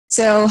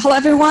So, hello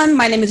everyone,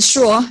 my name is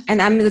Shuo,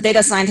 and I'm the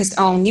data scientist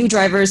on new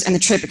drivers and the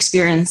trip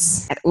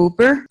experience at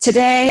Uber.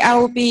 Today, I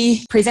will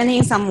be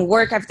presenting some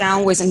work I've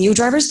done with a new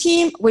drivers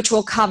team, which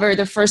will cover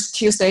the first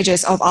two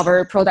stages of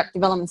our product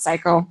development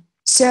cycle.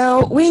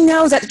 So we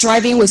know that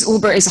driving with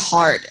Uber is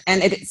hard,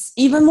 and it's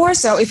even more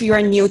so if you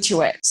are new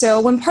to it. So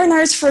when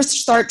partners first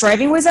start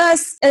driving with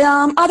us,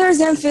 other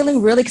than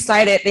feeling really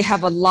excited, they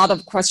have a lot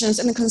of questions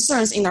and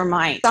concerns in their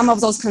mind. Some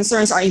of those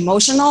concerns are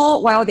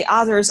emotional, while the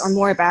others are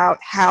more about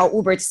how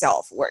Uber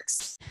itself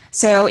works.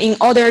 So in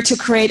order to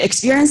create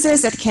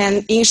experiences that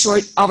can ensure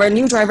our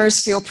new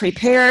drivers feel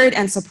prepared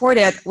and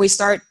supported, we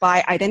start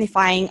by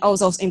identifying all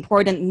those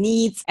important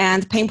needs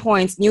and pain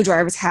points new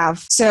drivers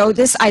have. So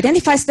this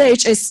identify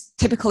stage is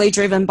typically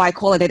driven by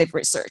qualitative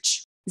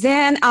research.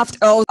 Then after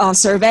all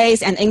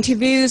surveys and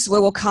interviews, we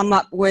will come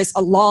up with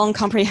a long,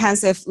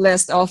 comprehensive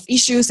list of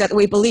issues that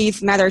we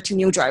believe matter to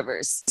new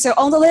drivers. So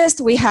on the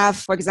list, we have,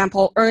 for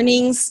example,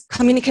 earnings,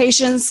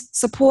 communications,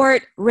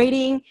 support,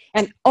 rating,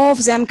 and all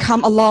of them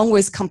come along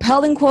with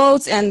compelling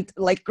quotes and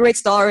great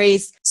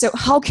stories. So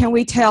how can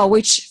we tell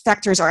which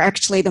factors are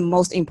actually the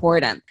most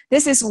important?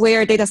 This is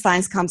where data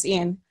science comes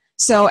in.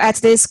 So at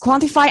this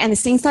quantify and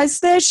synthesize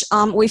stage,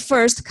 we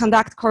first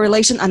conduct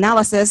correlation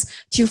analysis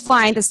to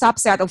find a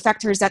subset of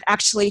factors that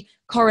actually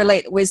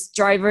correlate with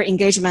driver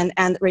engagement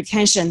and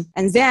retention.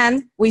 And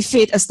then we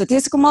fit a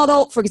statistical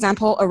model, for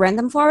example, a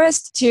random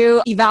forest,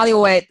 to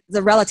evaluate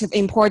the relative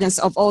importance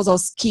of all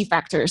those key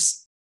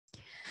factors.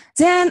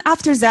 Then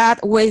after that,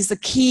 with the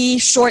key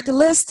short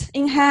list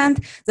in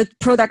hand, the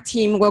product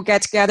team will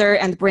get together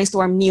and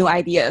brainstorm new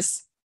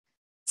ideas.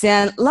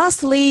 Then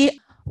lastly,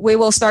 we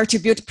will start to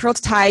build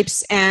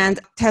prototypes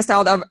and test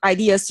out our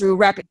ideas through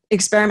rapid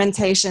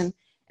experimentation.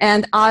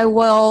 And I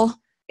will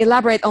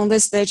elaborate on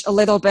this stage a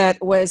little bit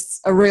with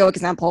a real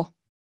example.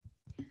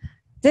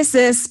 This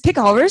is peak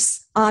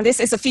hours. This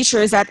is a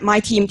feature that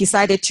my team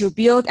decided to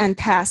build and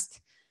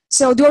test.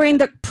 So during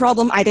the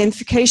problem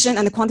identification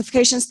and the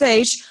quantification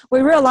stage,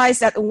 we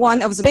realized that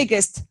one of the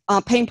biggest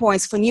pain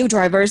points for new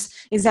drivers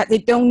is that they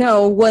don't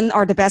know when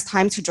are the best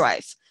time to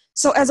drive.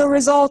 So as a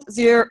result,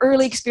 their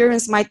early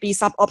experience might be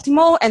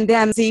suboptimal, and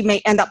then they may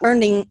end up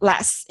earning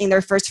less in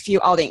their first few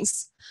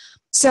outings.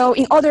 So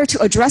in order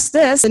to address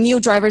this, the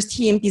new drivers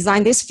team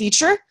designed this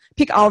feature,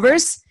 peak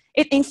hours.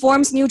 It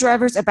informs new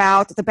drivers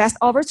about the best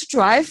hours to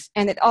drive,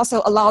 and it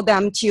also allowed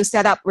them to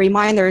set up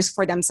reminders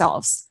for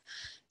themselves.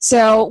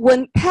 So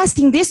when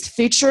testing this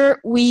feature,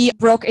 we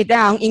broke it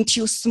down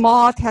into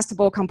small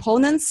testable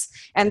components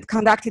and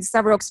conducted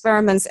several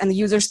experiments and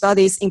user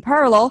studies in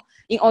parallel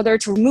in order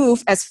to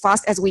move as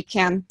fast as we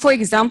can. For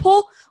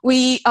example,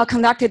 we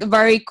conducted a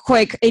very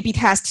quick A/B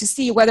test to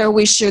see whether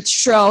we should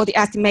show the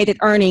estimated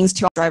earnings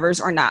to drivers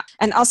or not.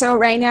 And also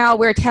right now,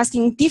 we're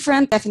testing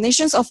different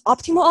definitions of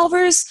optimal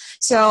hours.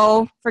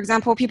 So for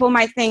example, people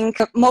might think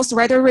most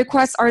rider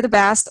requests are the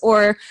best,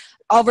 or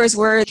hours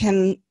where you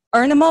can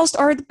earn the most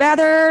are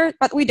better,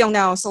 but we don't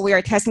know. So we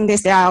are testing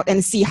this out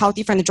and see how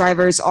different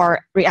drivers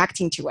are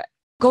reacting to it.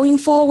 Going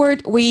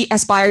forward, we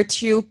aspire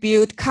to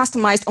build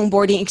customized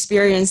onboarding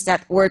experience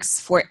that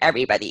works for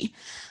everybody.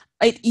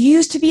 It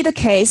used to be the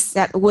case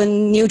that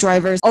when new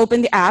drivers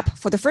open the app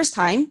for the first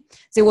time,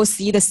 they will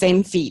see the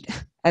same feed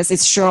as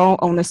it's shown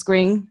on the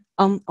screen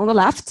on the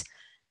left.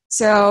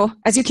 So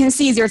as you can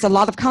see, there's a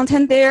lot of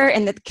content there,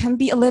 and it can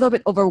be a little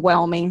bit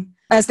overwhelming.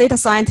 As data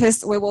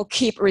scientists, we will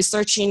keep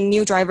researching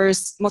new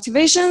drivers'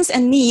 motivations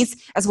and needs,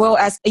 as well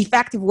as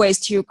effective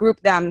ways to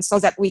group them so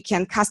that we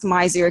can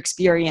customize their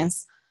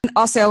experience. And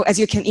also, as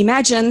you can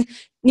imagine,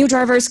 new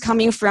drivers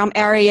coming from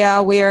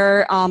area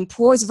where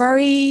pool is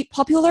very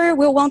popular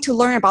will want to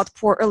learn about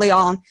pool early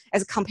on,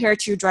 as compared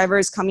to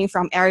drivers coming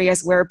from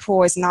areas where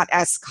pool is not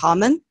as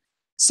common.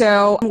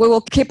 So we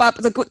will keep up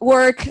the good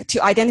work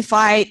to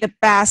identify the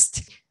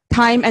best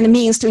time and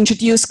means to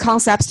introduce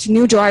concepts to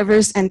new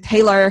drivers and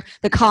tailor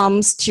the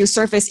comms to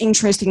surface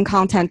interesting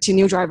content to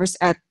new drivers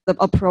at the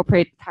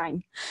appropriate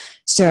time.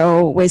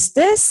 So with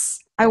this,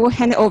 I will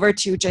hand it over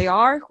to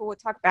JR, who will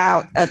talk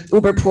about an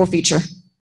Uber pool feature.